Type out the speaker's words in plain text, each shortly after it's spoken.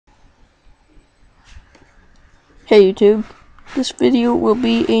Hey YouTube, this video will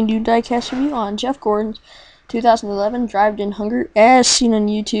be a new diecast review on Jeff Gordon's 2011 Drive-In Hunger as seen on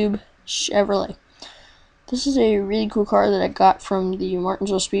YouTube Chevrolet. This is a really cool car that I got from the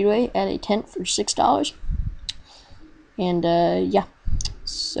Martinsville Speedway at a tent for $6. And yeah,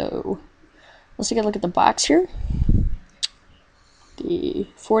 so let's take a look at the box here. The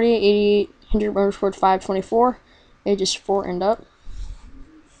 4888 Hendrick Motorsport 524, ages 4 and up.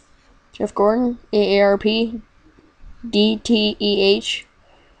 Jeff Gordon, AARP DTEH/YouTube,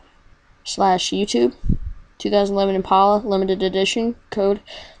 2011 Impala limited edition, code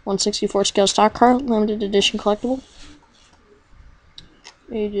 164 scale stock car, limited edition collectible.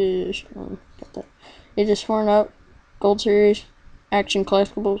 Ages 4 and up, gold series, action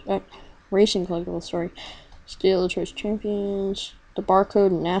collectibles, racing collectibles. Sorry, Steel Choice Champions, the barcode,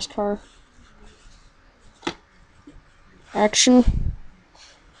 NASCAR, action,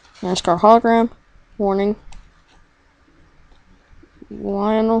 NASCAR hologram, warning.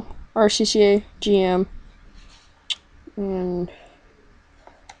 Lionel, RCCA, GM, and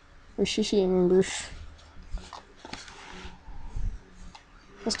RCCA members.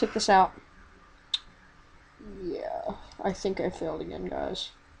 Let's take this out. Yeah, I think I failed again,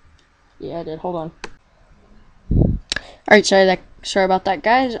 guys. Yeah, I did. Hold on. Alright, sorry about that,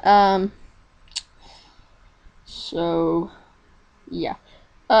 guys. So yeah.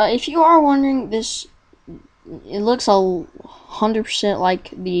 If you are wondering, it looks 100% like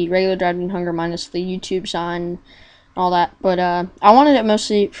the regular Drive-In Hunger minus the YouTube sign and all that, but I wanted it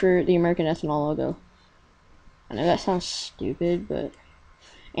mostly for the American Ethanol logo. I know that sounds stupid, but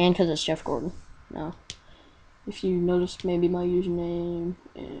and because it's Jeff Gordon. No, if you noticed, maybe my username,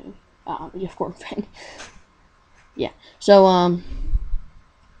 I'm a Jeff Gordon fan. Yeah. So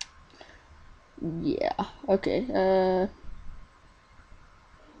yeah. Okay.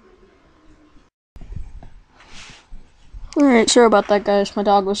 Alright, sorry about that, guys. My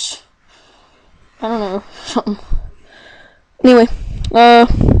dog was, I don't know, something. Anyway,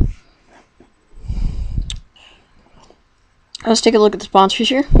 let's take a look at the sponsors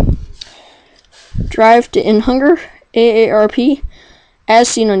here. Drive-In Hunger, AARP, as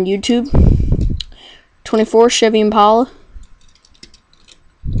seen on YouTube. 24 Chevy Impala.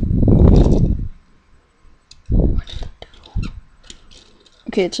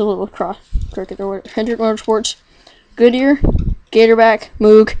 Okay, it's a little crooked or Hendrick Motorsports. Goodyear, Gatorback,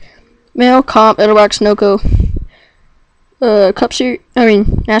 Moog, Mail, Comp, Edelbrock, Sunoco, Cup Series,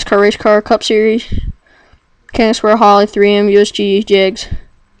 NASCAR Race Car, Cup Series, Cannon Square, Holly, 3M, USG, Jegs,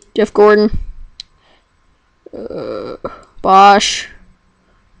 Jeff Gordon, Bosch,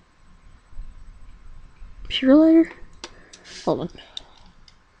 Purelator, hold on.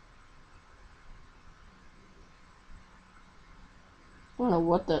 I don't know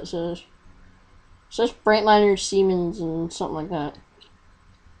what that says. It says Freightliner, Siemens, and something like that.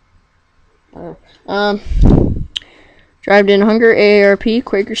 Drive-In Hunger, AARP,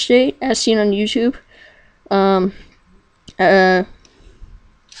 Quaker State, as seen on YouTube. Is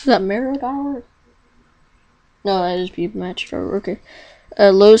that Merit Hour? No, that is Beef Match. Okay.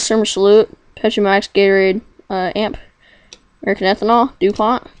 Lowe's Summer Salute, Pepsi Max, Gatorade, Amp, American Ethanol,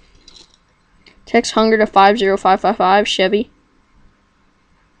 DuPont. Text Hunger to 50555, Chevy.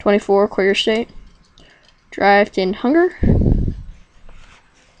 24, Quaker State. Drive-In Hunger.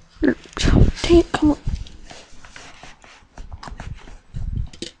 Dang it, come on.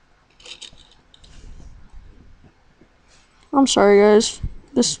 I'm sorry, guys.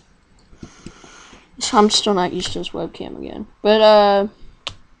 I'm still not used to this webcam again. But,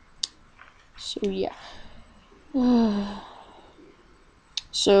 so yeah.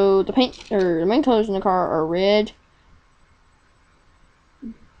 So the main colors in the car are red,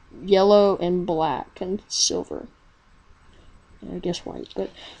 yellow, and black, and silver. I guess white, but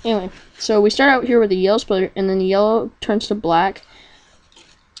anyway. So we start out here with the yellow splitter, and then the yellow turns to black,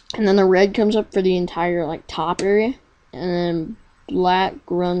 and then the red comes up for the entire top area, and then black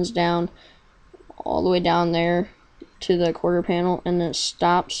runs down all the way down there to the quarter panel, and then it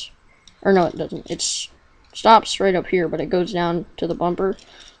stops. Or no, it doesn't. It stops right up here, but it goes down to the bumper.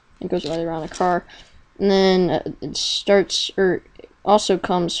 It goes right around the car, and then it starts, or it also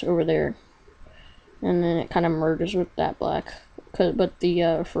comes over there, and then it kind of merges with that black. But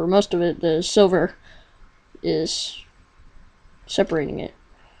the for most of it, the silver is separating it.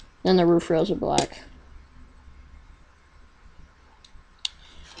 Then the roof rails are black.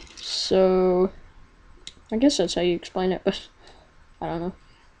 So I guess that's how you explain it, but I don't know.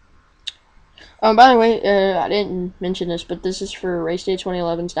 By the way, I didn't mention this, but this is for Race Day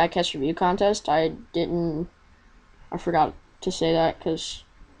 2011's Diecast Review Contest. I forgot to say that because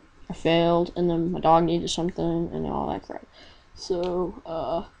I failed, and then my dog needed something, and all that crap.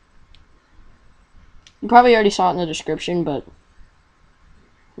 So, you probably already saw it in the description, but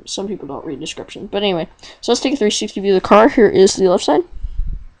some people don't read description. But anyway, so let's take a 360 view of the car. Here is the left side.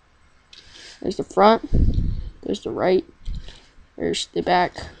 There's the front. There's the right. There's the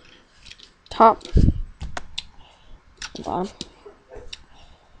back. Top. And bottom.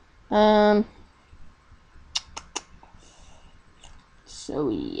 So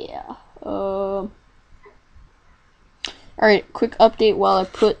yeah. Alright, quick update while I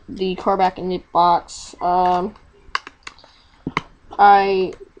put the car back in the box.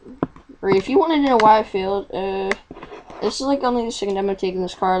 If you wanted to know why I failed, this is like only the second time I've taken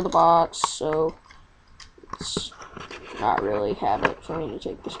this car out of the box, so it's not really habit for me to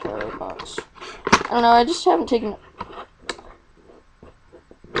take this car out of the box. I don't know, I just haven't taken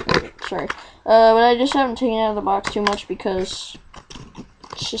but I just haven't taken it out of the box too much because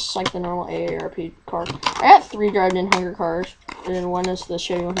it's just like the normal AARP car. I got 3 drive-in hunger cars, and one is the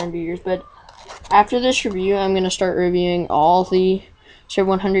Chevy 100 years, but after this review, I'm going to start reviewing all the Chevy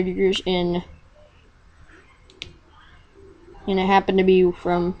 100 years and it happened to be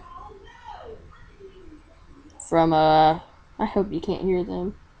from I hope you can't hear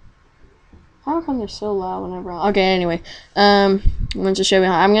them. How come they're so loud whenever okay, anyway. When's the Chevy?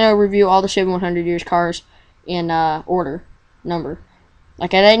 I'm gonna review all the Chevy 100 years cars in order, number.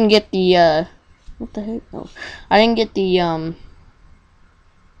 Like I didn't get the what the heck? Oh, I didn't get the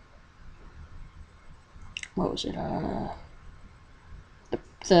what was it?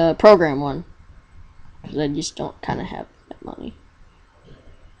 The program one, because I just don't kind of have that money.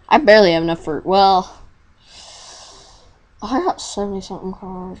 I barely have enough for I got 70-something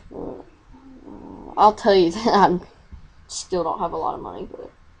cars, but I'll tell you that I still don't have a lot of money,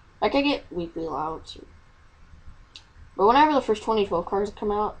 but like I get weekly allowance. But whenever the first 2012 cars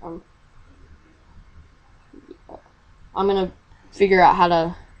come out, I'm gonna figure out how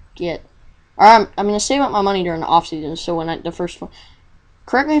to get, or I'm gonna save up my money during the off season. So when the first one,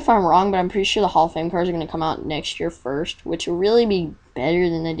 correct me if I'm wrong, but I'm pretty sure the Hall of Fame cars are gonna come out next year first, which will really be better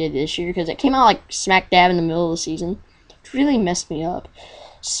than they did this year because it came out like smack dab in the middle of the season. It really messed me up.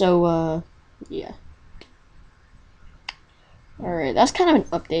 So yeah. Alright, that's kind of an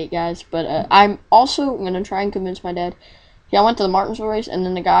update, guys. But I'm also going to try and convince my dad. Yeah, I went to the Martinsville race, and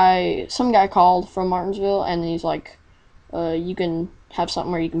then some guy called from Martinsville, and he's like, you can have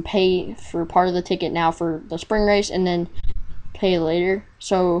something where you can pay for part of the ticket now for the spring race, and then pay later.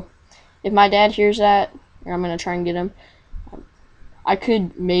 So, if my dad hears that, I'm going to try and get him. I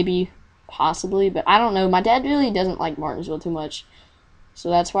could maybe, possibly, but I don't know. My dad really doesn't like Martinsville too much.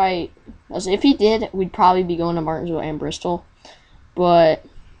 So that's why, if he did, we'd probably be going to Martinsville and Bristol. But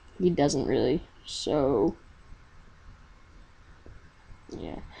he doesn't really. So,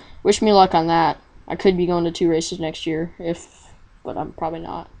 yeah. Wish me luck on that. I could be going to 2 races next year, but I'm probably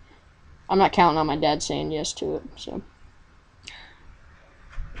not. I'm not counting on my dad saying yes to it. So,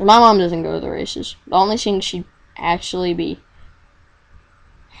 well, my mom doesn't go to the races. The only thing she'd actually be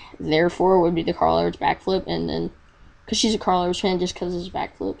there for would be the Carl Edwards backflip, and then because she's a Carl Edwards fan just because of his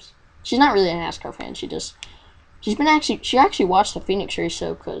backflips. She's not really a NASCAR fan. She actually watched the Phoenix race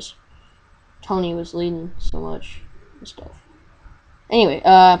though because Tony was leading so much and stuff. Anyway,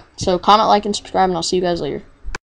 so comment, like, and subscribe, and I'll see you guys later.